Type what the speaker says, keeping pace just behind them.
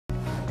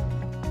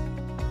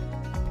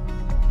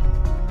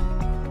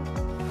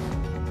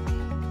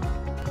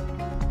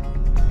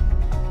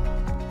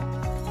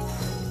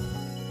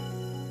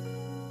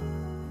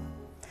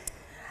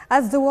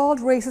As the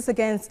world races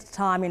against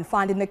time in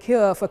finding a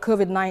cure for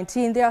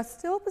COVID-19, there are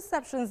still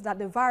perceptions that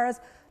the virus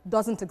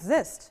doesn't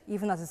exist,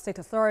 even as the state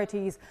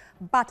authorities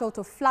battle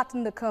to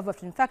flatten the curve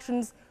of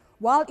infections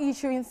while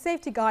issuing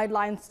safety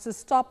guidelines to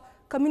stop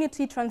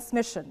community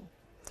transmission.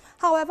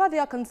 However, there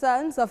are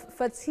concerns of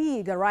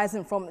fatigue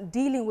arising from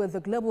dealing with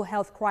the global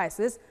health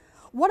crisis.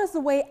 What is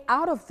the way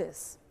out of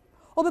this?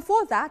 Well,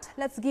 before that,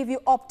 let's give you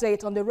an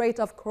update on the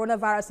rate of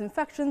coronavirus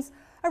infections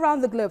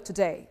around the globe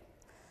today.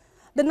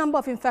 The number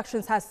of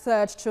infections has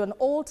surged to an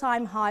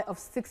all-time high of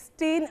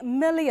 16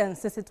 million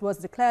since it was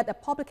declared a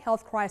public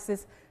health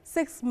crisis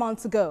 6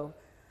 months ago.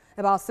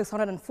 About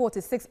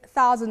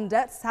 646,000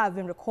 deaths have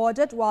been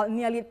recorded, while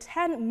nearly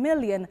 10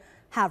 million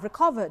have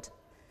recovered.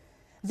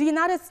 The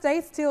United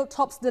States still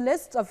tops the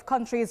list of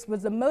countries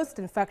with the most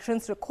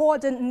infections,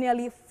 recording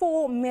nearly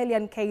 4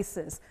 million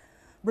cases.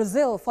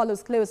 Brazil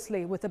follows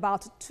closely with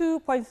about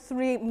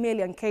 2.3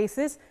 million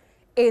cases.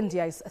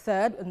 India is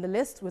third in the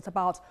list with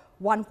about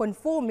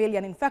 1.4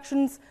 million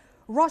infections,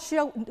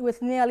 Russia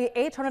with nearly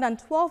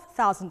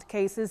 812,000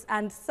 cases,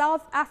 and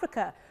South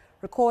Africa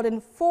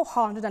recording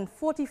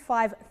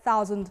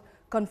 445,000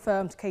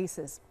 confirmed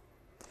cases.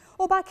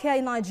 Well, back here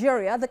in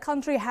Nigeria, the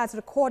country has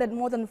recorded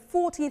more than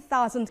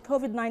 40,000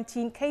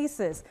 COVID-19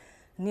 cases.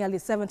 Nearly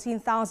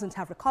 17,000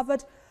 have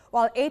recovered,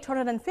 while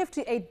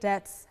 858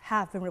 deaths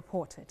have been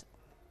reported.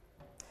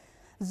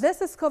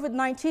 This is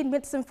COVID-19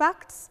 Myths and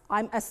Facts.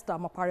 I'm Esther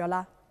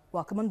Mopariola.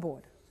 Welcome on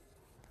board.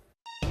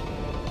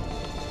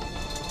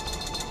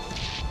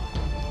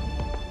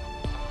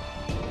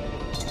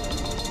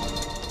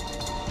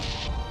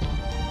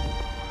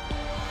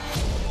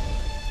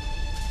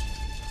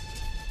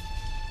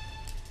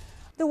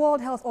 The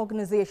World Health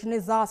Organization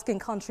is asking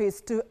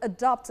countries to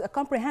adopt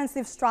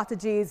comprehensive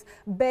strategies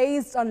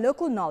based on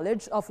local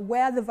knowledge of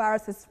where the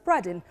virus is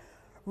spreading,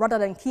 rather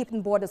than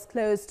keeping borders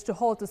closed to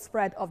halt the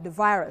spread of the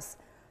virus.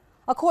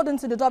 According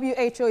to the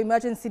WHO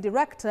Emergency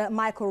Director,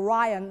 Michael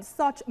Ryan,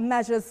 such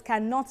measures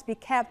cannot be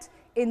kept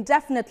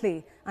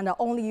indefinitely and are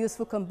only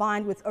useful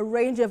combined with a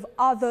range of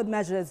other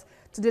measures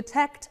to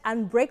detect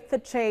and break the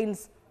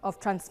chains of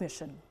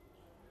transmission.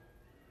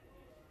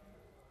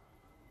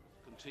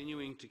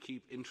 Continuing to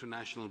keep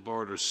international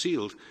borders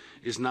sealed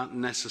is not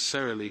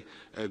necessarily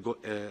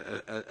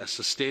a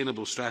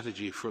sustainable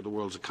strategy for the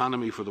world's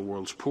economy, for the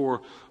world's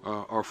poor,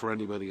 or for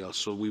anybody else.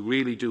 So we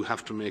really do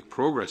have to make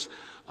progress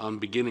on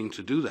beginning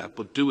to do that,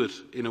 but do it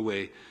in a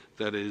way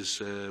that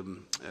is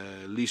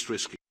least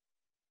risky.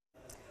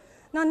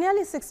 Now,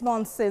 nearly 6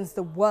 months since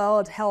the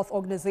World Health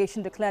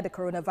Organization declared the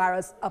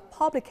coronavirus a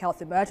public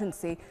health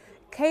emergency,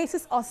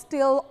 cases are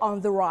still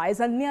on the rise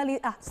and nearly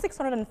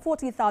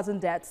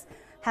 640,000 deaths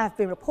have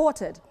been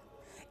reported.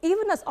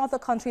 Even as other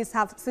countries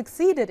have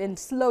succeeded in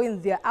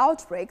slowing their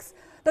outbreaks,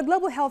 the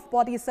global health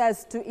body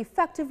says to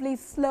effectively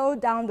slow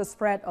down the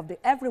spread of the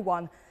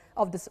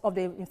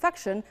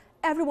infection,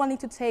 everyone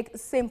needs to take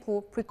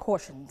simple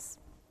precautions.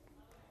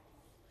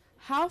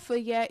 Half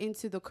a year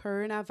into the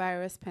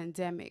coronavirus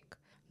pandemic,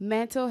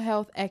 mental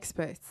health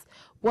experts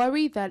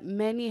worry that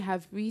many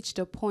have reached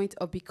a point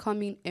of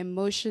becoming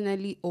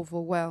emotionally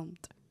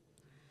overwhelmed.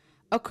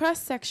 A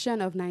cross-section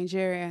of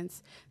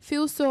Nigerians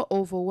feel so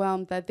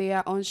overwhelmed that they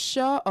are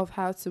unsure of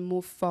how to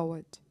move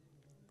forward.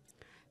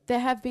 There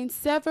have been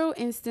several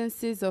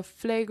instances of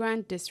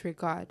flagrant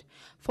disregard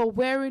for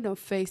wearing of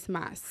face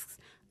masks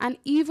and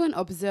even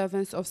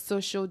observance of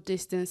social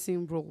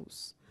distancing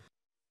rules.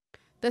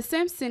 The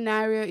same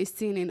scenario is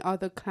seen in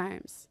other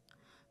climes.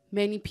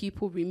 Many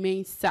people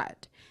remain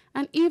sad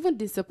and even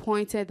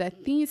disappointed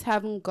that things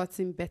haven't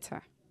gotten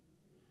better.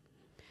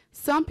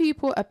 Some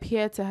people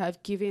appear to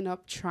have given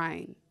up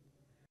trying.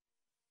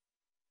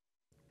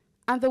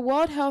 And the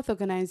World Health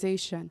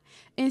Organization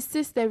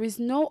insists there is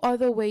no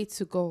other way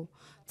to go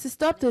to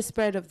stop the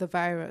spread of the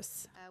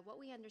virus.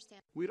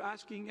 We're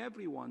asking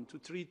everyone to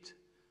treat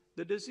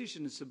the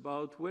decisions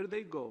about where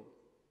they go,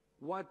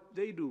 what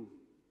they do,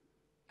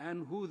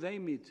 and who they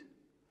meet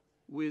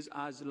with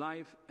as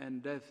life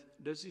and death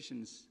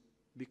decisions,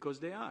 because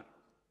they are.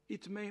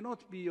 It may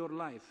not be your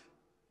life,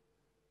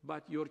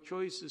 but your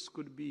choices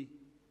could be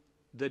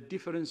the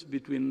difference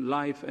between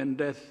life and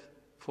death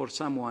for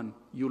someone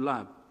you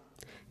love.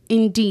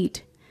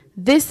 Indeed,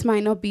 this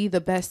might not be the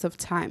best of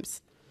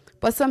times,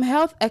 but some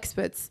health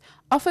experts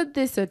offered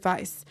this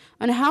advice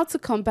on how to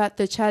combat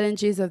the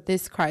challenges of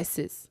this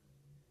crisis.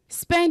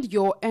 Spend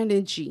your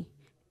energy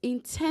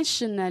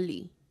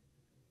intentionally.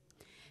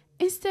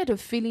 Instead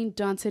of feeling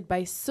daunted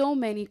by so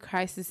many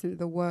crises in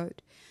the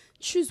world,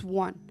 choose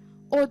one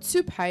or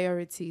two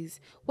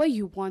priorities where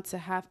you want to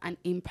have an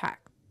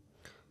impact.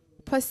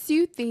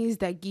 Pursue things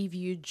that give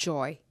you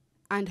joy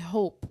and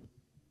hope.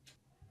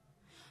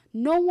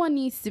 No one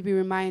needs to be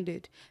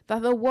reminded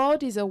that the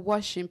world is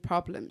awash in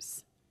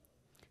problems.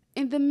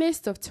 In the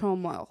midst of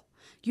turmoil,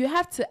 you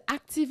have to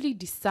actively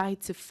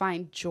decide to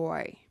find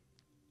joy.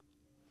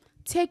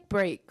 Take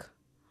break.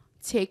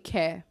 Take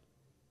care.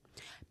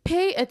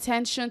 Pay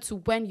attention to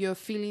when you're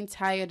feeling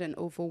tired and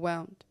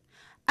overwhelmed.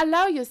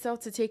 Allow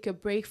yourself to take a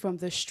break from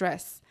the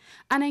stress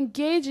and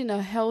engage in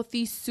a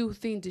healthy,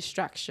 soothing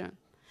distraction.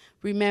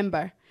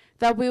 Remember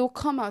that we will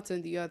come out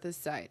on the other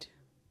side.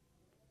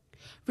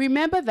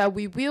 Remember that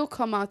we will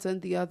come out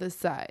on the other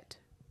side.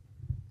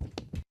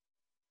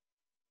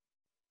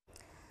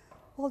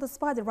 Well,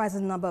 despite the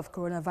rising number of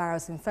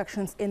coronavirus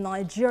infections in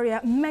Nigeria,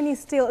 many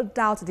still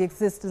doubt the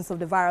existence of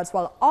the virus,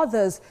 while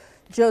others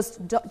just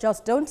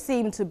don't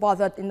seem to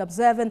bother in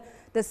observing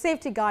the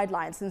safety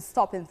guidelines and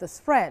stopping the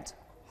spread.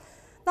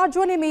 Now,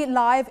 joining me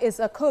live is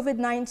a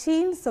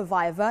COVID-19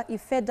 survivor,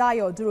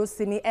 Ifedayo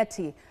Durosimi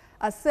Eti,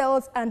 a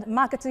sales and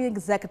marketing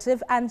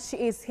executive, and she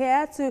is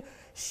here to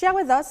share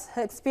with us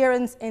her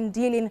experience in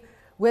dealing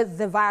with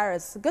the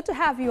virus. Good to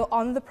have you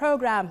on the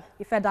program,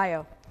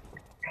 Ifedayo.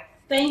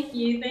 Thank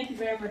you. Thank you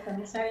very much. I'm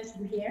excited to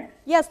be here.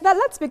 Yes, now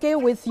let's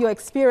begin with your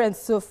experience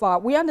so far.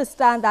 We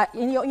understand that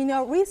in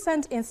your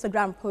recent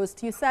Instagram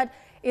post, you said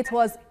it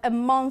was a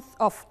month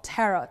of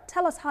terror.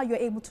 Tell us how you're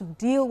able to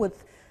deal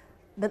with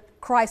the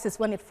crisis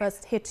when it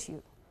first hit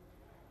you.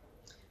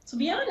 To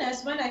be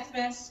honest, when I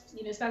first,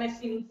 started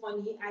feeling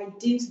funny, I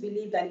didn't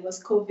believe that it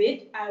was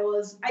COVID.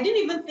 I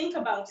didn't even think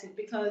about it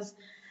because,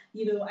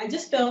 I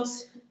just felt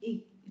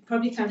it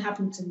probably can't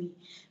happen to me.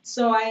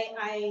 So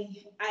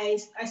I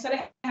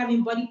started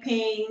having body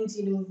pains,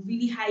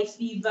 really high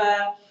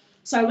fever.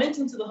 So I went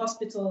into the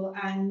hospital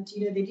and,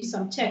 they did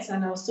some checks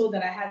and I was told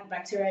that I had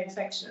bacterial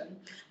infection.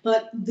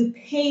 But the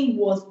pain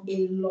was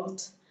a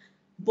lot,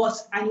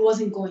 and it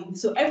wasn't going.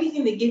 So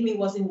everything they gave me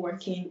wasn't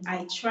working.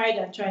 I tried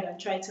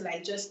till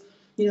I just,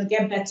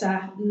 get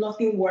better.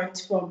 Nothing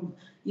worked from,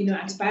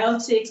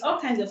 antibiotics, all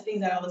kinds of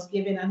things that I was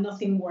given and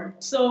nothing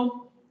worked.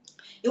 So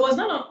it was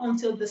not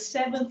until the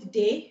 7th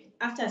day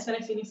after I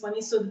started feeling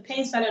funny. So the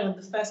pain started on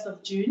the 1st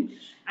of June.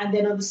 And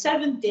then on the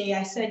 7th day,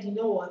 I said, you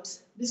know what,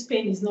 this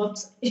pain is not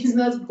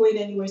going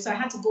anywhere. So I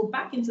had to go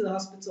back into the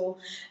hospital.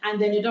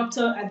 And then the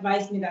doctor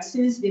advised me that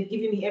since they've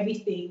given me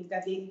everything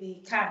that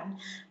they can,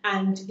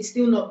 and it's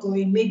still not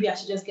going, maybe I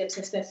should just get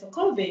tested for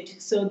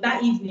COVID. So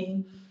that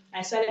evening,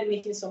 I started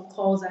making some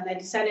calls and I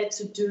decided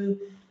to do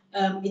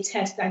a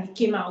test and it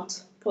came out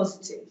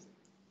positive.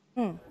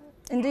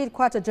 Indeed,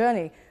 quite a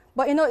journey.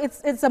 But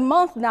it's a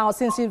month now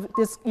since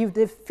you've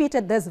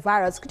defeated this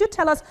virus. Could you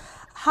tell us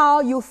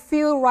how you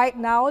feel right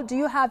now? Do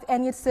you have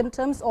any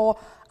symptoms, or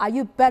are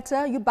you better?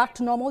 Are you back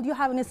to normal? Do you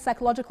have any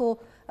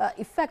psychological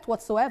effect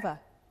whatsoever?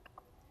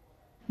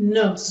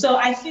 No. So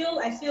I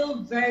feel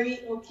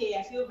very okay.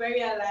 I feel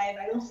very alive.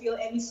 I don't feel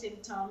any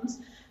symptoms.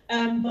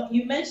 But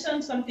you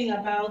mentioned something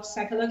about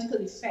psychological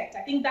effect.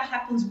 I think that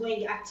happens when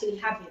you actually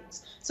have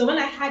it. So when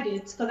I had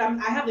it, because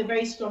I have a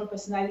very strong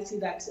personality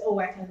that,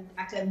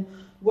 I can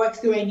work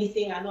through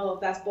anything and all of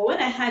that. But when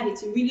I had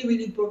it, it really,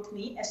 really broke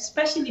me,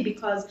 especially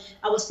because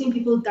I was seeing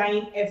people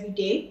dying every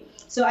day.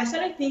 So I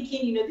started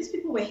thinking, these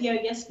people were here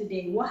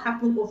yesterday. What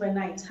happened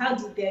overnight? How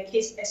did their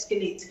case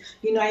escalate?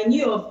 I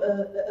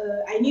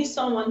knew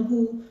someone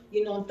who,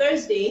 on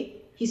Thursday,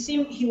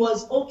 he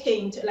was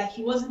okay,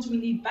 he wasn't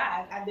really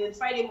bad, and then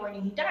Friday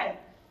morning he died.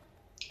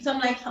 So I'm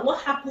like,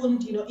 what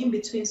happened, in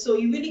between? So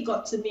it really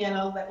got to me, and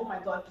I was like, oh my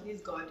God, please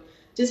God,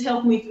 just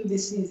help me through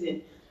this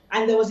season.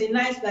 And there was a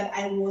night that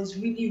I was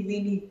really,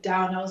 really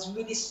down. I was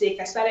really sick.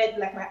 I started,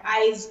 my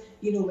eyes,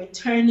 were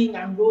turning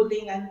and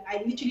rolling, and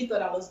I literally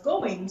thought I was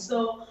going.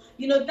 So,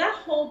 that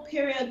whole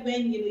period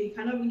when, you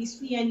cannot really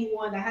see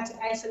anyone, I had to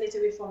isolate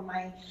away from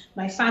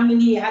my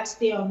family. I had to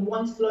stay on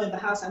one floor in the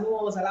house, and no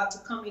one was allowed to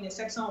come in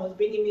except someone was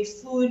bringing me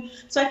food.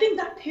 So I think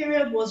that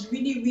period was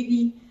really,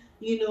 really,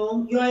 you're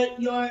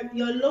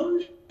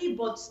lonely,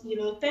 but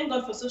thank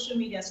God for social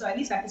media. So at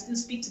least I can still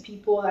speak to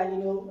people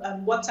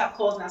and WhatsApp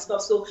calls and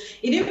stuff. So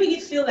it didn't really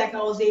feel like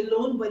I was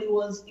alone, but it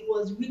was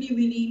really,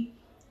 really,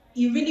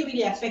 it really,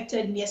 really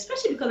affected me,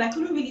 especially because I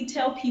couldn't really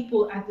tell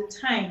people at the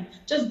time.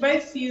 Just very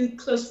few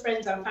close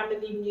friends and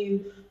family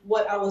knew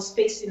what I was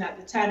facing at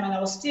the time, and I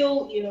was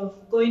still,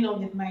 going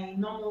on with my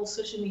normal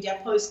social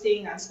media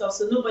posting and stuff.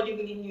 So nobody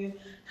really knew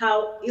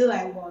how ill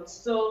I was.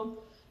 So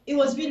it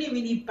was really,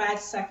 really bad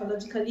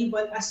psychologically,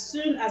 but as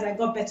soon as I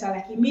got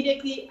better,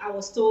 immediately I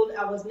was told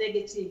I was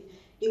negative.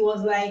 It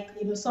was like,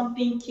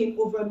 something came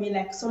over me,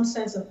 like some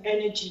sense of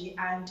energy,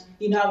 and,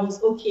 I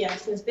was okay. And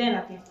since then,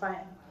 I've been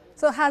fine.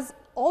 So has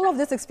all of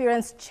this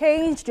experience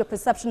changed your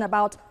perception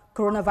about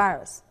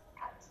coronavirus?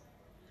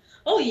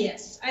 Oh,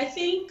 yes. I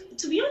think,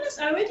 to be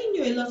honest, I already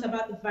knew a lot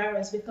about the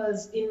virus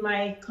because in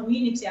my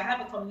community, I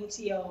have a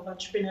community of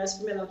entrepreneurs,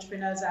 female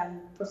entrepreneurs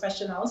and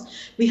professionals.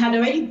 We had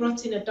already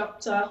brought in a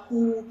doctor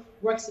who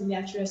works in the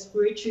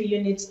anti-respiratory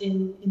unit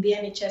in the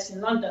NHS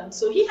in London.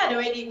 So he had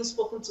already even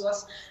spoken to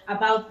us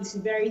about the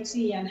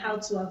severity and how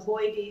to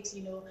avoid it.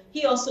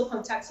 He also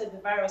contacted the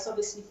virus,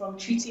 obviously, from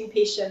treating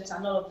patients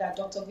and all of that,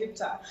 Dr.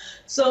 Gupta.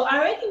 So I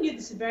already knew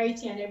the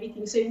severity and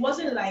everything. So it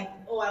wasn't like,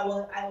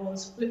 I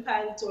was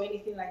flippant or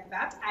anything like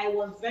that. I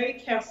was very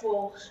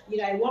careful.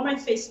 I wore my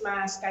face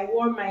mask. I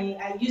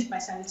used my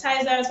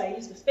sanitizers. I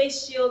used the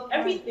face shield,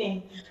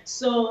 everything.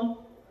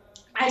 So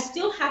I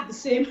still have the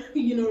same,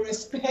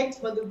 respect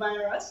for the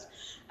virus.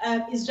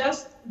 It's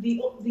just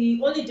the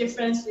only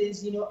difference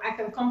is, I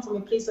can come from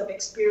a place of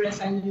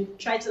experience and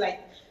try to like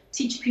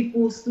teach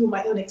people through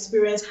my own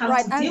experience how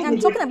to deal with it.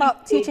 And talking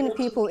about teaching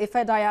people,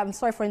 Ifedaya, I'm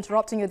sorry for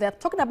interrupting you there.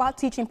 Talking about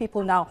teaching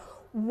people now,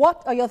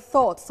 what are your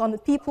thoughts on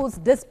people's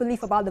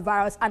disbelief about the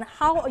virus, and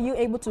how are you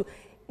able to,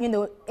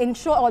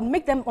 ensure or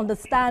make them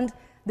understand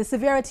the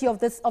severity of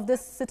this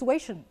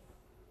situation?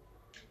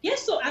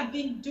 Yes, so I've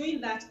been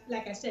doing that,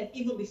 like I said,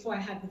 even before I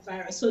had the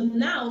virus. So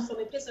now, from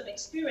a place of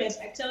experience,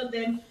 I tell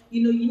them,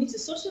 you need to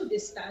social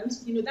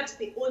distance. That's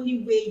the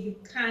only way you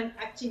can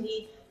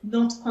actually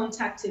not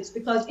contact it.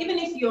 Because even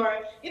if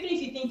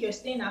you think you're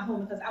staying at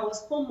home, because I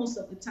was home most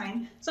of the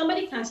time,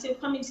 somebody can still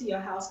come into your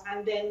house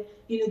and then,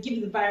 give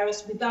you the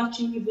virus without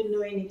you even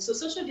knowing it. So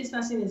social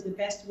distancing is the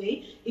best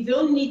way. If you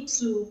don't need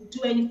to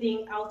do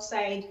anything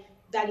outside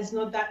that is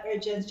not that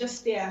urgent, just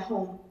stay at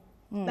home.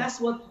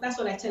 That's what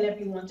I tell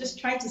everyone. Just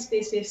try to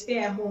stay safe, stay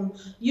at home,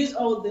 use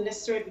all the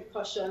necessary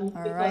precaution,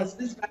 because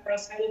this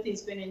virus, I don't think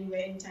it's going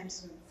anywhere anytime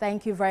soon.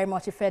 Thank you very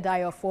much,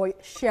 Ifedaya, for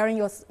sharing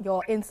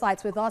your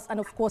insights with us and,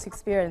 of course,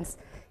 experience.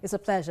 It's a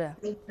pleasure.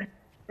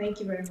 Thank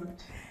you very much.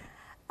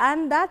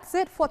 And that's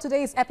it for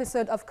today's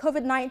episode of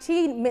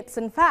COVID-19 Myths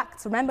and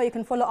Facts. Remember, you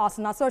can follow us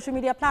on our social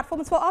media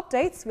platforms for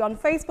updates. We're on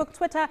Facebook,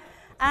 Twitter,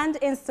 and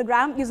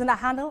Instagram using our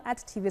handle at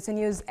TVC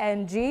News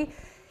NG.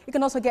 You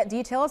can also get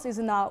details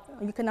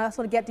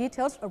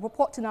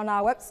reporting on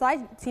our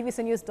website,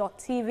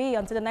 tvcnews.tv.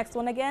 Until the next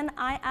one again,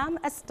 I am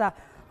Esther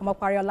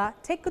Omopariola.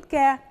 Take good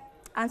care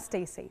and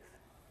stay safe.